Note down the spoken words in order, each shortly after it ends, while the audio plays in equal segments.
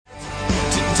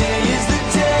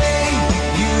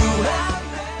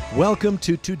Welcome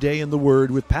to Today in the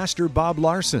Word with Pastor Bob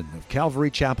Larson of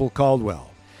Calvary Chapel, Caldwell.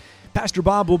 Pastor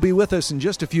Bob will be with us in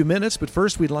just a few minutes, but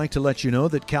first we'd like to let you know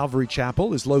that Calvary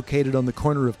Chapel is located on the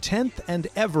corner of 10th and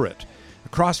Everett,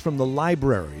 across from the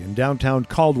library in downtown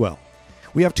Caldwell.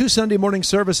 We have two Sunday morning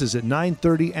services at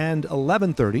 9:30 and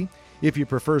 11:30. If you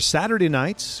prefer Saturday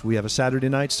nights, we have a Saturday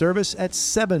night service at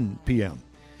 7 p.m.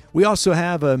 We also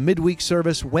have a midweek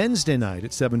service Wednesday night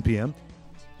at 7 p.m.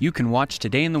 You can watch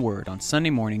Today in the Word on Sunday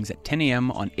mornings at 10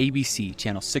 a.m. on ABC,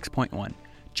 Channel 6.1.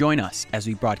 Join us as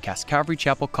we broadcast Calvary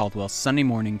Chapel Caldwell's Sunday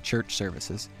morning church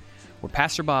services, where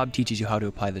Pastor Bob teaches you how to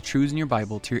apply the truths in your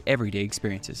Bible to your everyday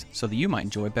experiences so that you might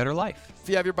enjoy a better life. If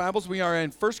you have your Bibles, we are in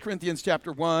 1 Corinthians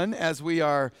chapter 1 as we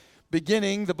are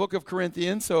beginning the book of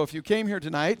Corinthians. So if you came here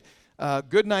tonight,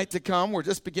 good night to come. We're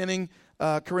just beginning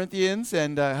Corinthians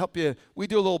and help you. We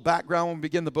do a little background when we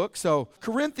begin the book. So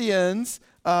Corinthians,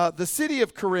 the city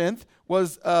of Corinth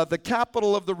was the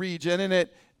capital of the region, and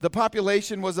the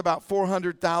population was about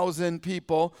 400,000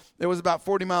 people. It was about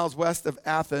 40 miles west of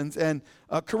Athens, and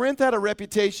Corinth had a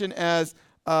reputation as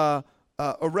a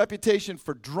reputation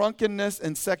for drunkenness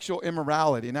and sexual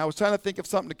immorality. And I was trying to think of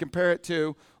something to compare it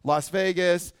to. Las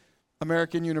Vegas,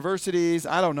 American universities.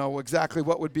 I don't know exactly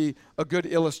what would be a good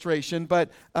illustration,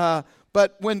 but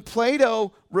when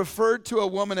Plato referred to a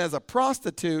woman as a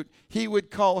prostitute, he would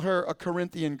call her a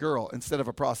Corinthian girl instead of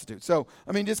a prostitute. So,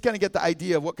 I mean, just kind of get the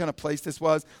idea of what kind of place this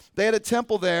was. They had a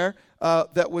temple there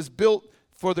that was built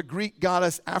for the Greek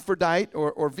goddess Aphrodite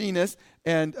or Venus,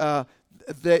 and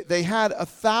they had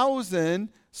 1,000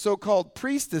 so-called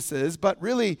priestesses, but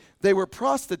really they were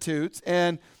prostitutes,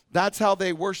 and that's how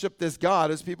they worshiped this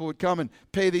god, as people would come and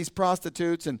pay these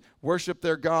prostitutes and worship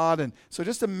their god. And so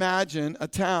just imagine a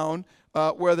town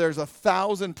where there's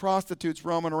 1,000 prostitutes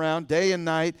roaming around day and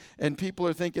night, and people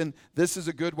are thinking this is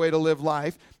a good way to live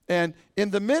life. And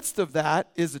in the midst of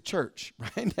that is a church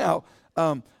right now.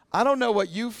 I don't know what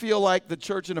you feel like the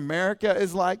church in America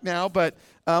is like now, but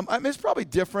I mean, it's probably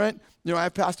different. You know, I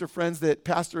have pastor friends that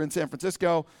pastor in San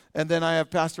Francisco, and then I have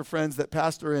pastor friends that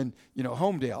pastor in,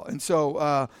 Homedale. And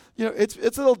so, it's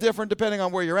a little different depending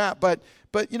on where you're at. But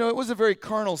it was a very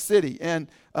carnal city. And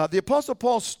the Apostle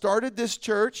Paul started this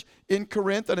church in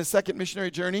Corinth on his second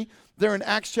missionary journey. There in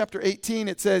Acts chapter 18,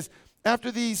 it says,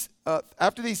 after these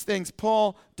things,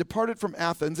 Paul departed from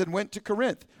Athens and went to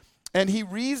Corinth. And he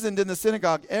reasoned in the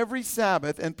synagogue every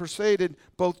Sabbath and persuaded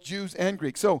both Jews and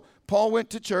Greeks. So Paul went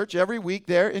to church every week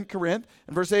there in Corinth.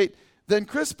 In verse 8, then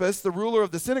Crispus, the ruler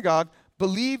of the synagogue,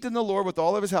 believed in the Lord with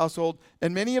all of his household,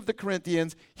 and many of the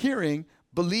Corinthians, hearing,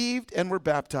 believed and were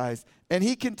baptized. And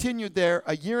he continued there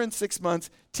 1 year and 6 months,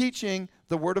 teaching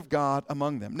the word of God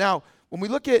among them. Now, when we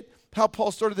look at how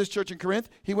Paul started this church in Corinth,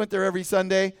 he went there every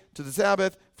Sunday to the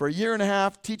Sabbath for 1.5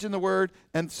 years, teaching the word.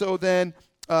 And so then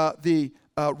the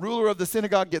ruler of the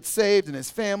synagogue gets saved, and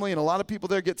his family, and a lot of people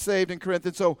there get saved in Corinth.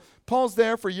 And so Paul's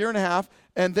there for 1.5 years,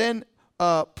 and then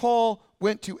Paul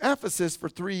went to Ephesus for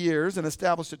 3 years and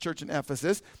established a church in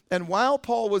Ephesus. And while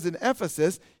Paul was in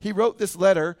Ephesus, he wrote this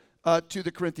letter to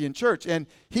the Corinthian church. And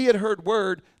he had heard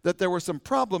word that there were some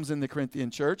problems in the Corinthian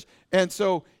church. And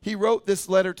so he wrote this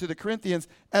letter to the Corinthians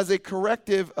as a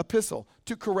corrective epistle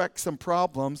to correct some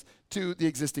problems to the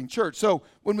existing church. So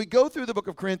when we go through the book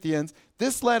of Corinthians,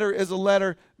 this letter is a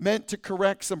letter meant to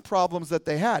correct some problems that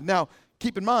they had. Now,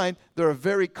 keep in mind, they're a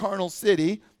very carnal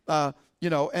city,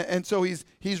 and so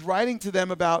he's writing to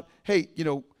them about, hey,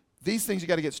 these things you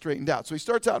got to get straightened out. So he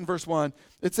starts out in verse 1.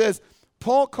 It says,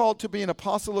 Paul called to be an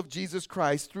apostle of Jesus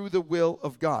Christ through the will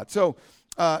of God. So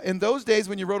in those days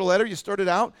when you wrote a letter, you started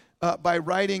out by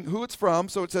writing who it's from.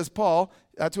 So it says Paul,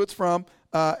 that's who it's from,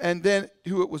 and then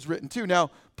who it was written to.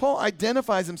 Now, Paul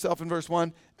identifies himself in verse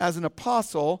 1 as an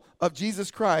apostle of Jesus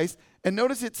Christ. And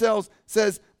notice it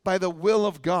says by the will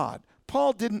of God.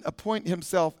 Paul didn't appoint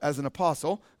himself as an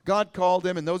apostle. God called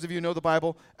him. And those of you who know the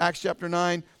Bible, Acts chapter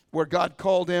 9, where God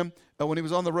called him when he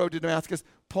was on the road to Damascus.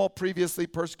 Paul previously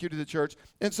persecuted the church.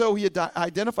 And so he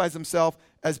identifies himself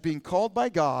as being called by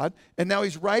God. And now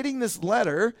he's writing this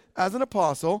letter as an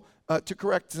apostle to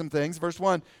correct some things. Verse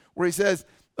 1, where he says,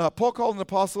 Paul called an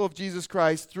apostle of Jesus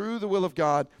Christ through the will of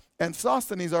God, and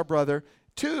Sosthenes our brother,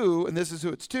 to, and this is who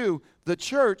it's to, the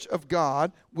church of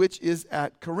God, which is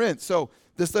at Corinth. So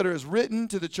this letter is written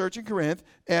to the church in Corinth.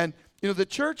 And, the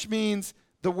church means,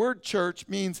 the word church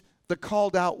means the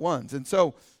called out ones. And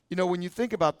so, when you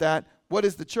think about that, what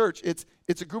is the church? It's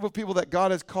a group of people that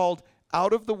God has called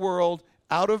out of the world,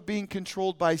 out of being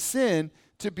controlled by sin,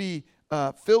 to be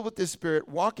filled with the Spirit,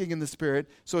 walking in the Spirit.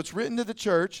 So it's written to the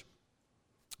church,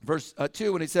 verse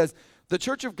 2, when he says, the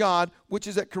church of God, which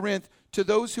is at Corinth, to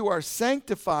those who are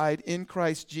sanctified in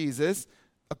Christ Jesus,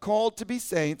 called to be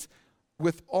saints,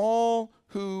 with all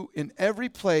who in every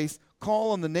place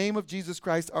call on the name of Jesus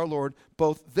Christ our Lord,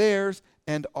 both theirs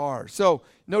and ours. So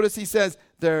notice he says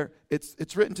there,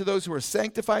 it's written to those who are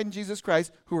sanctified in Jesus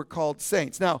Christ, who are called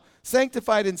saints. Now,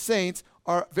 sanctified and saints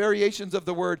are variations of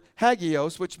the word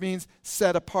hagios, which means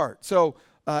set apart. So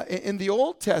in the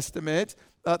Old Testament,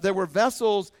 there were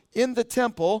vessels in the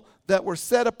temple that were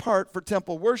set apart for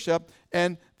temple worship,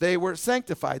 and they were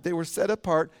sanctified. They were set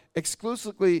apart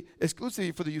exclusively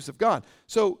for the use of God.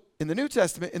 So in the New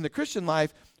Testament, in the Christian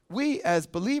life, we as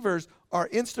believers are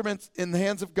instruments in the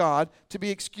hands of God to be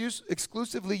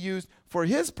exclusively used for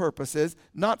his purposes,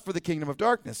 not for the kingdom of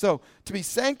darkness. So to be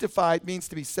sanctified means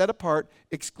to be set apart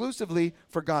exclusively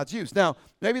for God's use. Now,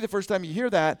 maybe the first time you hear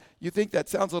that, you think that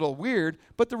sounds a little weird,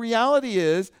 but the reality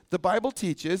is the Bible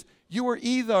teaches you are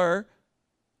either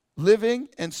living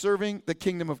and serving the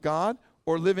kingdom of God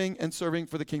or living and serving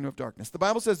for the kingdom of darkness. The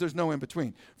Bible says there's no in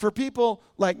between. For people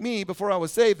like me, before I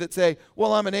was saved, that say,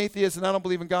 well, I'm an atheist and I don't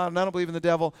believe in God and I don't believe in the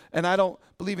devil and I don't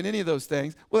believe in any of those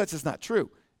things, well, that's just not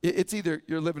true. It's either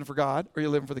you're living for God or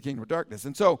you're living for the kingdom of darkness.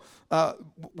 And so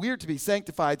we're to be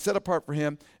sanctified, set apart for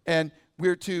him, and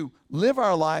we're to live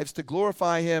our lives to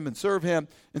glorify him and serve him.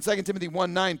 In 2 Timothy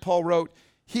 1:9, Paul wrote,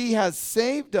 he has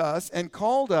saved us and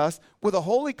called us with a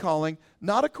holy calling,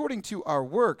 not according to our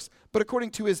works, but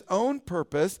according to his own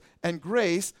purpose and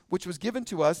grace, which was given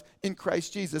to us in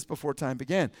Christ Jesus before time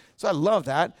began. So I love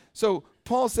that. So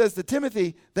Paul says to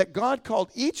Timothy that God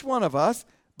called each one of us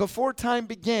before time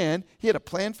began. He had a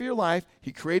plan for your life.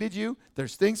 He created you.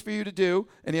 There's things for you to do,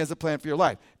 and he has a plan for your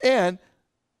life. And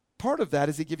part of that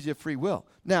is he gives you a free will.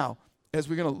 Now, as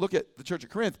we're going to look at the church of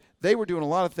Corinth, they were doing a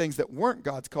lot of things that weren't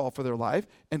God's call for their life.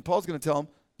 And Paul's going to tell them,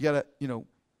 you got to,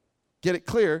 get it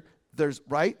clear. There's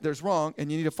right, there's wrong,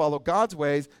 and you need to follow God's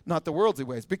ways, not the worldly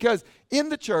ways. Because in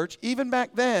the church, even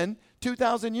back then,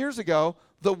 2,000 years ago,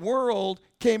 the world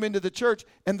came into the church,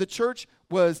 and the church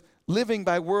was living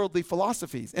by worldly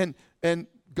philosophies. And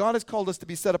God has called us to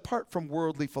be set apart from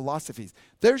worldly philosophies.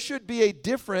 There should be a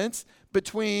difference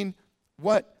between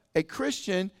what a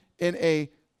Christian in a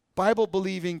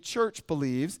Bible-believing church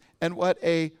believes and what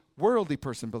a worldly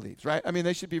person believes, right? I mean,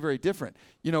 they should be very different.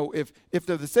 If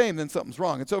they're the same, then something's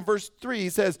wrong. And so in verse 3, he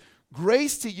says,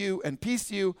 grace to you and peace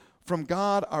to you from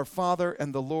God our Father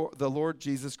and the Lord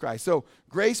Jesus Christ. So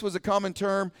grace was a common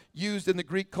term used in the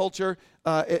Greek culture.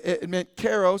 It meant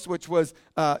charos, which was,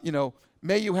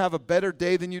 may you have a better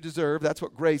day than you deserve. That's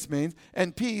what grace means.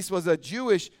 And peace was a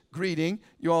Jewish greeting.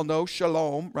 You all know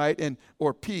shalom, right?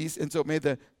 Or peace. And so may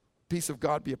the peace of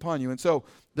God be upon you. And so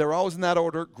they're always in that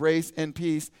order, grace and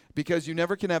peace, because you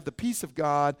never can have the peace of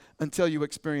God until you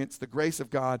experience the grace of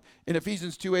God. In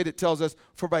Ephesians 2:8, it tells us,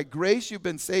 for by grace you've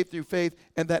been saved through faith,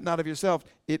 and that not of yourself.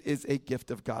 It is a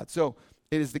gift of God. So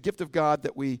it is the gift of God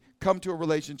that we come to a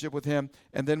relationship with him,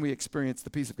 and then we experience the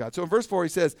peace of God. So in verse 4, he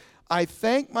says, I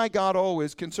thank my God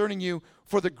always concerning you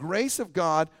for the grace of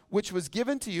God, which was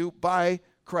given to you by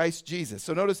Christ Jesus.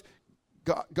 So notice,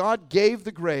 God gave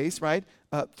the grace, right,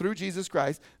 through Jesus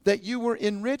Christ, that you were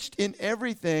enriched in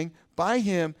everything by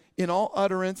him in all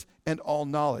utterance and all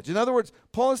knowledge. In other words,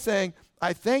 Paul is saying,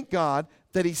 I thank God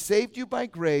that he saved you by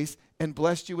grace and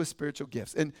blessed you with spiritual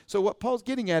gifts. And so what Paul's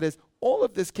getting at is all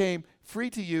of this came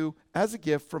free to you as a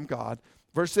gift from God.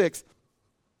 Verse 6,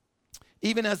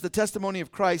 even as the testimony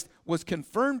of Christ was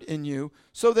confirmed in you,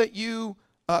 so that you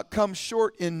come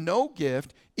short in no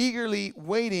gift, eagerly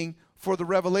waiting for the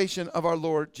revelation of our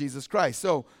Lord Jesus Christ.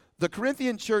 So the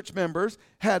Corinthian church members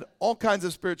had all kinds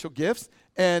of spiritual gifts,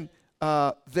 and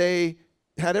they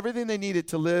had everything they needed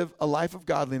to live a life of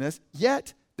godliness,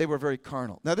 yet they were very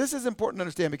carnal. Now, this is important to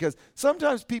understand because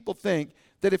sometimes people think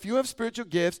that if you have spiritual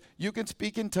gifts, you can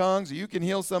speak in tongues, or you can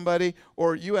heal somebody,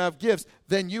 or you have gifts,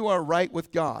 then you are right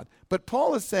with God. But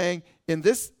Paul is saying in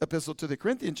this epistle to the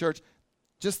Corinthian church,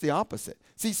 just the opposite.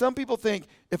 See, some people think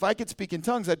if I could speak in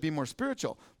tongues, I'd be more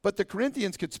spiritual. But the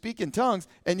Corinthians could speak in tongues,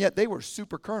 and yet they were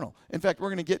super carnal. In fact, we're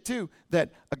going to get to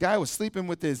that a guy was sleeping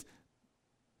with his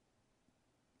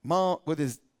mom, with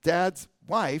his dad's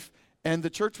wife, and the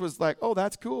church was like, oh,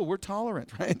 that's cool. We're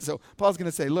tolerant, right? So Paul's going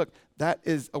to say, look, that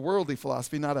is a worldly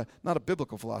philosophy, not a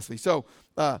biblical philosophy. So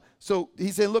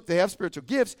he's saying, look, they have spiritual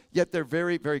gifts, yet they're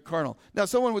very, very carnal. Now,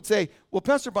 someone would say, well,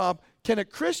 Pastor Bob, can a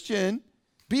Christian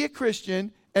be a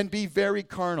Christian and be very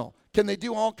carnal? Can they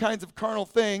do all kinds of carnal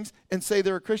things and say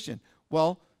they're a Christian?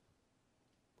 Well,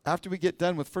 after we get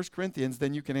done with 1 Corinthians,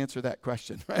 then you can answer that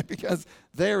question, right? Because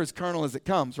they're as carnal as it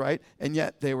comes, right? And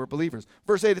yet they were believers.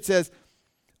 Verse 8, it says,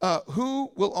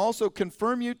 who will also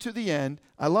confirm you to the end.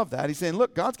 I love that. He's saying,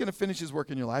 look, God's going to finish his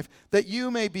work in your life, that you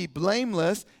may be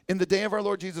blameless in the day of our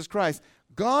Lord Jesus Christ.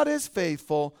 God is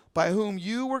faithful, by whom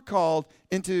you were called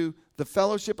into the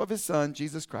fellowship of his Son,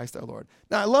 Jesus Christ our Lord.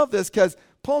 Now, I love this because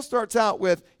Paul starts out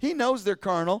with, he knows they're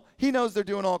carnal. He knows they're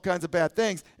doing all kinds of bad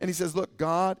things. And he says, look,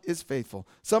 God is faithful.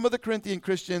 Some of the Corinthian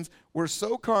Christians were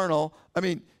so carnal. I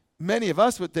mean, many of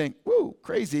us would think, whoa,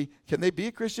 crazy. Can they be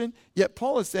a Christian? Yet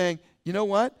Paul is saying, you know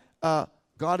what?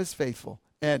 God is faithful.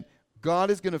 And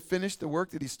God is going to finish the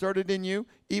work that he started in you,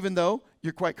 even though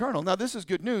you're quite carnal. Now, this is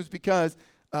good news because,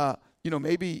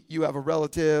 maybe you have a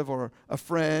relative or a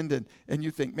friend and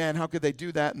you think, man, how could they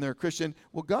do that? And they're a Christian.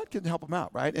 Well, God can help them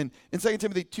out, right? And in 2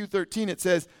 Timothy 2:13, it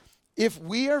says, if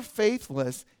we are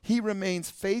faithless, he remains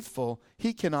faithful.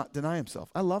 He cannot deny himself.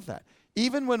 I love that.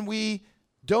 Even when we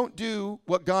don't do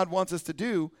what God wants us to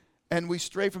do and we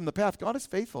stray from the path, God is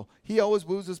faithful. He always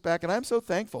woos us back. And I'm so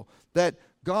thankful that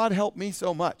God helped me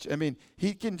so much. I mean,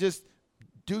 he can just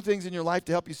do things in your life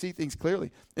to help you see things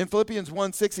clearly. In Philippians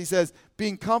 1:6, he says,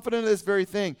 being confident of this very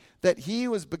thing, that he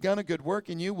who has begun a good work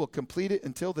in you will complete it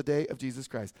until the day of Jesus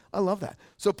Christ. I love that.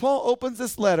 So Paul opens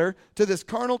this letter to this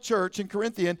carnal church in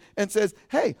Corinthian and says,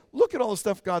 hey, look at all the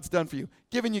stuff God's done for you.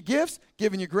 Giving you gifts,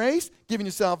 giving you grace, giving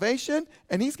you salvation,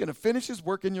 and he's going to finish his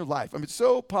work in your life. I mean, it's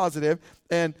so positive.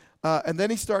 And then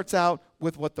he starts out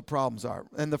with what the problems are.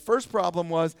 And the first problem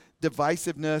was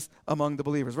divisiveness among the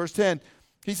believers. Verse 10,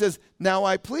 he says, now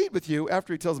I plead with you,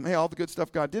 after he tells them, hey, all the good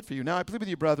stuff God did for you. Now I plead with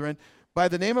you, brethren, by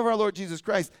the name of our Lord Jesus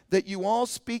Christ, that you all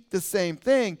speak the same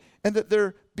thing, and that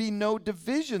there be no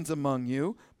divisions among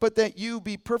you, but that you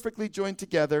be perfectly joined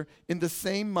together in the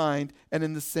same mind and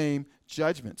in the same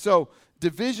judgment. So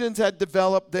divisions had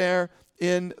developed there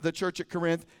in the church at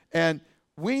Corinth, and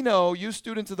we know, you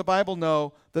students of the Bible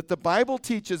know, that the Bible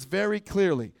teaches very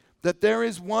clearly that there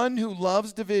is one who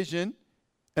loves division,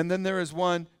 and then there is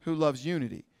one who loves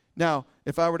unity. Now,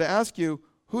 if I were to ask you,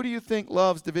 who do you think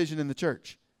loves division in the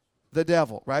church? The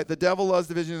devil, right? The devil loves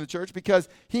division in the church because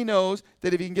he knows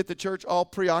that if he can get the church all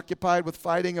preoccupied with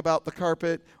fighting about the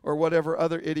carpet or whatever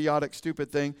other idiotic,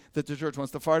 stupid thing that the church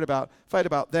wants to fight about,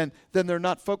 then they're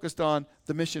not focused on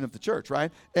the mission of the church,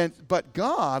 right? But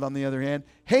God, on the other hand,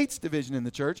 hates division in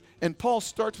the church, and Paul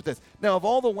starts with this. Now, of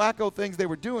all the wacko things they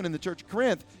were doing in the church of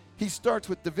Corinth, he starts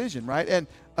with division, right? And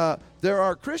there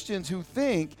are Christians who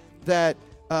think that,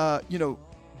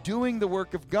 doing the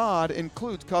work of God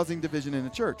includes causing division in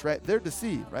the church, right? They're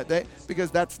deceived, right?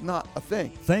 Because that's not a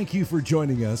thing. Thank you for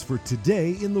joining us for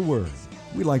Today in the Word.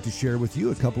 We'd like to share with you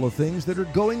a couple of things that are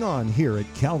going on here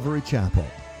at Calvary Chapel.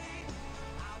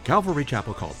 Calvary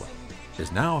Chapel Caldwell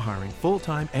is now hiring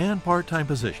full-time and part-time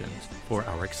positions for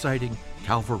our exciting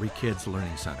Calvary Kids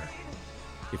Learning Center.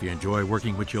 If you enjoy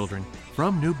working with children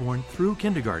from newborn through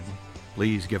kindergarten,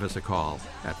 please give us a call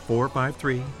at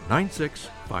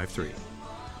 453-9653.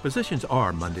 Positions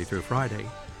are Monday through Friday,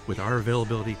 with our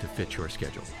availability to fit your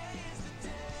schedule.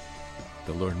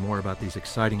 To learn more about these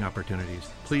exciting opportunities,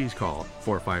 please call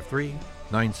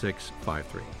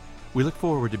 453-9653. We look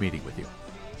forward to meeting with you.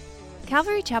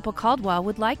 Calvary Chapel Caldwell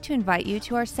would like to invite you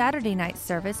to our Saturday night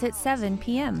service at 7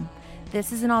 p.m.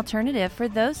 This is an alternative for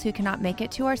those who cannot make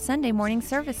it to our Sunday morning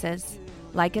services.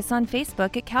 Like us on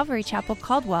Facebook at Calvary Chapel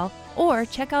Caldwell, or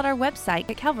check out our website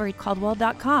at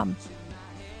calvarycaldwell.com.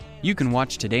 You can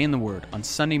watch Today in the Word on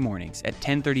Sunday mornings at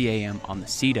 10:30 a.m. on the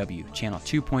CW, Channel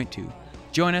 2.2.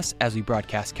 Join us as we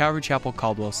broadcast Calvary Chapel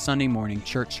Caldwell's Sunday morning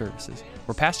church services,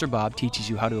 where Pastor Bob teaches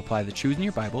you how to apply the truths in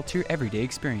your Bible to your everyday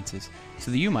experiences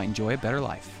so that you might enjoy a better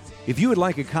life. If you would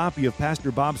like a copy of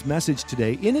Pastor Bob's message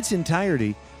today in its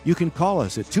entirety, you can call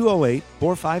us at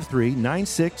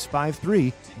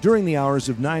 208-453-9653 during the hours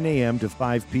of 9 a.m. to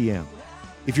 5 p.m.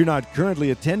 If you're not currently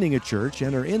attending a church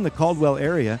and are in the Caldwell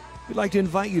area, we'd like to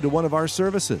invite you to one of our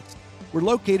services. We're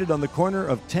located on the corner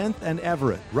of 10th and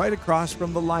Everett, right across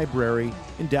from the library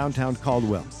in downtown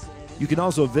Caldwell. You can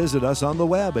also visit us on the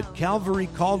web at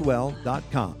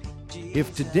calvarycaldwell.com.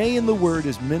 If Today in the Word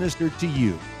is ministered to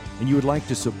you and you would like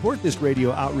to support this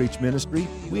radio outreach ministry,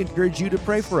 we encourage you to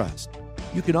pray for us.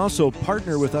 You can also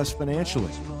partner with us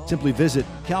financially. Simply visit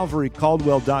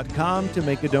calvarycaldwell.com to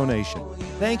make a donation.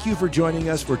 Thank you for joining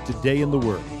us for Today in the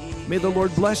Word. May the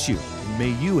Lord bless you, and may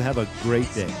you have a great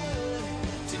day.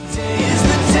 Today is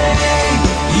the day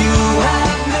you